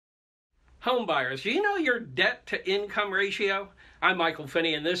Home buyers, do you know your debt to income ratio? I'm Michael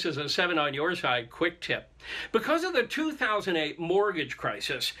Finney, and this is a 7 on Your Side quick tip. Because of the 2008 mortgage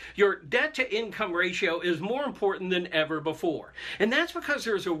crisis, your debt to income ratio is more important than ever before. And that's because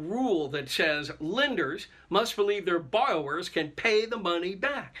there's a rule that says lenders must believe their borrowers can pay the money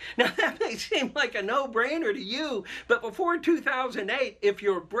back. Now, that may seem like a no-brainer to you, but before 2008, if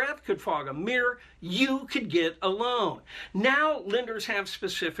your breath could fog a mirror, you could get a loan. Now, lenders have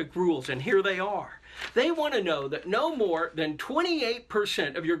specific rules, and here they are. They want to know that no more than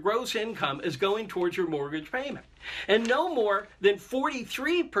 28% of your gross income is going towards your mortgage payment. And no more than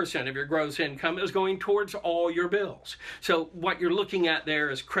 43% of your gross income is going towards all your bills. So what you're looking at there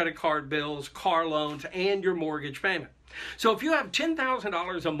is credit card bills, car loans, and your mortgage payment. So if you have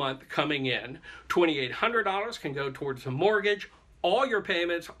 $10,000 a month coming in, $2,800 can go towards the mortgage. All your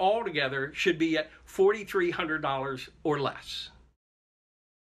payments all together should be at $4,300 or less.